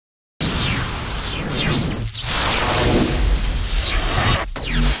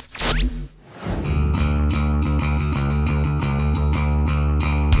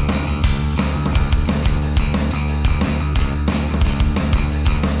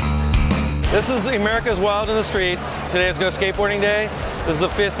This is America's Wild in the Streets. Today is Go Skateboarding Day. This is the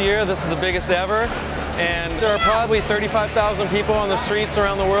 5th year. This is the biggest ever. And there are probably 35,000 people on the streets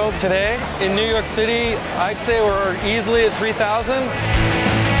around the world today. In New York City, I'd say we're easily at 3,000.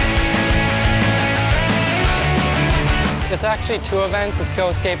 It's actually 2 events. It's Go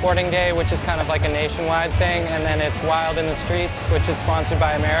Skateboarding Day, which is kind of like a nationwide thing, and then it's Wild in the Streets, which is sponsored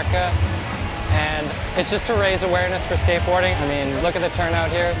by America. And it's just to raise awareness for skateboarding. I mean, look at the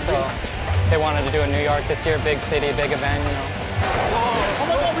turnout here. So they wanted to do in New York this year, big city, big event, you know.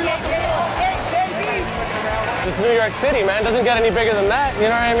 It's New York City, man. It doesn't get any bigger than that,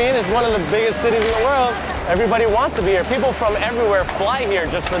 you know what I mean? It's one of the biggest cities in the world. Everybody wants to be here. People from everywhere fly here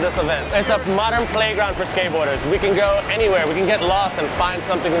just for this event. It's a modern playground for skateboarders. We can go anywhere. We can get lost and find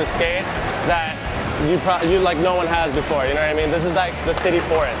something to skate that you like no one has before, you know what I mean? This is like the city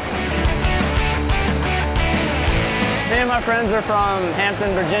for it. Me and my friends are from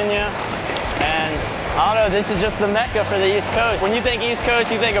Hampton, Virginia, and I don't know, this is just the mecca for the East Coast. When you think East Coast,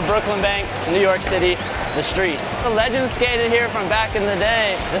 you think of Brooklyn Banks, New York City, the streets. The legends skated here from back in the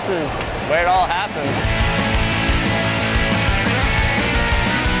day. This is where it all happened.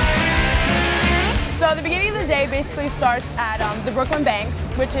 So the beginning of the day basically starts at the Brooklyn Banks,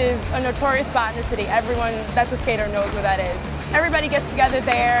 which is a notorious spot in the city. Everyone that's a skater knows where that is. Everybody gets together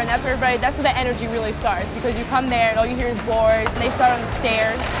there, and that's where the energy really starts, because you come there and all you hear is boards. And they start on the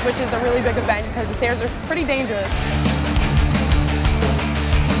stairs, which is a really big event because the stairs are pretty dangerous.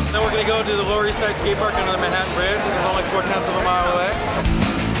 Then we're going to go to the Lower East Side Skate Park under the Manhattan Bridge. It's only 4/10 of a mile away.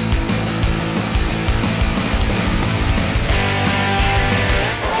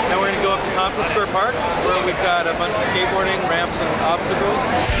 Now we're going to go up to Tompkins Square Park, where we've got a bunch of skateboarding ramps and obstacles.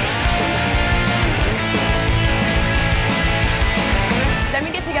 Then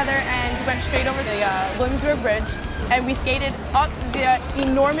we get together and we went straight over the Williamsburg Bridge, and we skated up the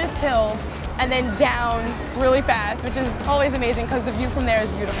enormous hill and then down really fast, which is always amazing because the view from there is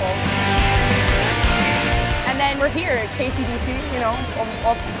beautiful. And then we're here at KCDC, you know,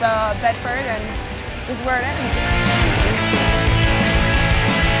 off the Bedford, and this is where it ends.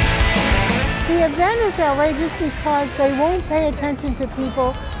 The event is outrageous because they won't pay attention to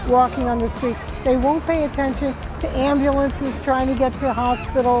people walking on the street. They won't pay attention to ambulances trying to get to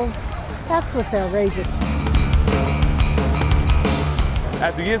hospitals. That's what's outrageous.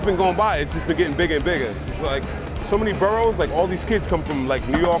 As the years been going by, it's just been getting bigger and bigger. It's like so many boroughs, like all these kids come from like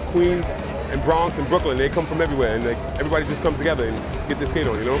New York, Queens, and Bronx and Brooklyn. They come from everywhere, and like everybody just comes together and get their skate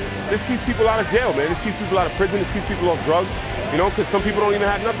on, you know? This keeps people out of jail, man. This keeps people out of prison. This keeps people off drugs, you know, because some people don't even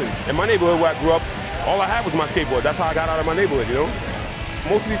have nothing. In my neighborhood where I grew up, all I had was my skateboard. That's how I got out of my neighborhood, you know?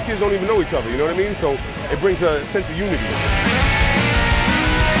 Most of these kids don't even know each other, you know what I mean? So it brings a sense of unity.